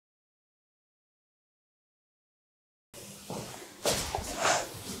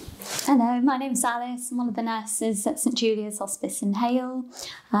Hello, my name's Alice. I'm one of the nurses at St Julia's Hospice in Hale.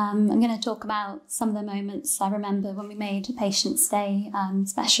 I'm going to talk about some of the moments I remember when we made a patient's day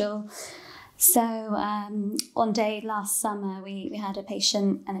special. So one day last summer we had a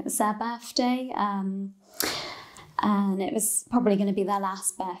patient and it was their birthday, and it was probably going to be their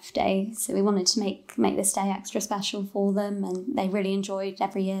last birthday, so we wanted to make this day extra special for them, and they really enjoyed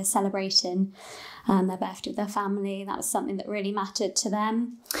every year celebrating their birthday with their family. That was something that really mattered to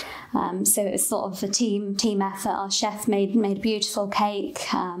them. So it was sort of a team effort. Our chef made a beautiful cake.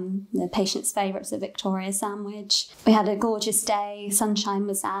 The patient's favourite was a Victoria sandwich. We had a gorgeous day. Sunshine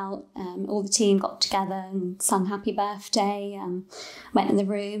was out. All the team got together and sung happy birthday. Went in the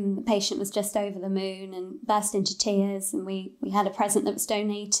room. The patient was just over the moon and burst into tears. And we had a present that was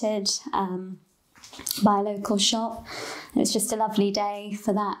donated by a local shop. It was just a lovely day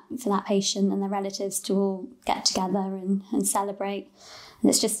for that patient and their relatives to all get together and celebrate. And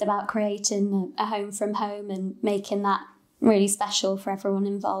it's just about creating a home from home and making that really special for everyone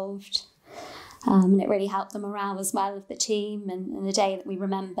involved. And it really helped the morale as well of the team, and a day that we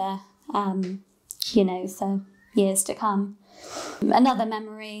remember, for years to come. Another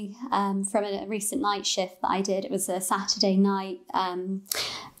memory from a recent night shift that I did, it was a Saturday night,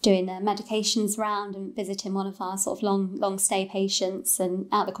 doing a medications round and visiting one of our sort of long stay patients, and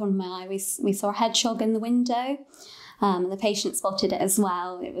out the corner of my eye we saw a hedgehog in the window. And the patient spotted it as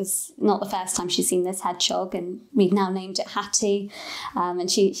well. It was not the first time she's seen this hedgehog, and we've now named it Hattie.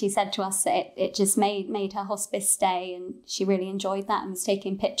 And she said to us that it just made her hospice stay, and she really enjoyed that and was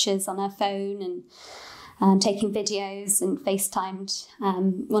taking pictures on her phone and taking videos, and FaceTimed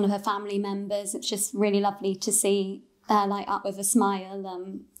one of her family members. It's just really lovely to see her light up with a smile,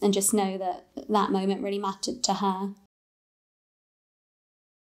 and just know that moment really mattered to her.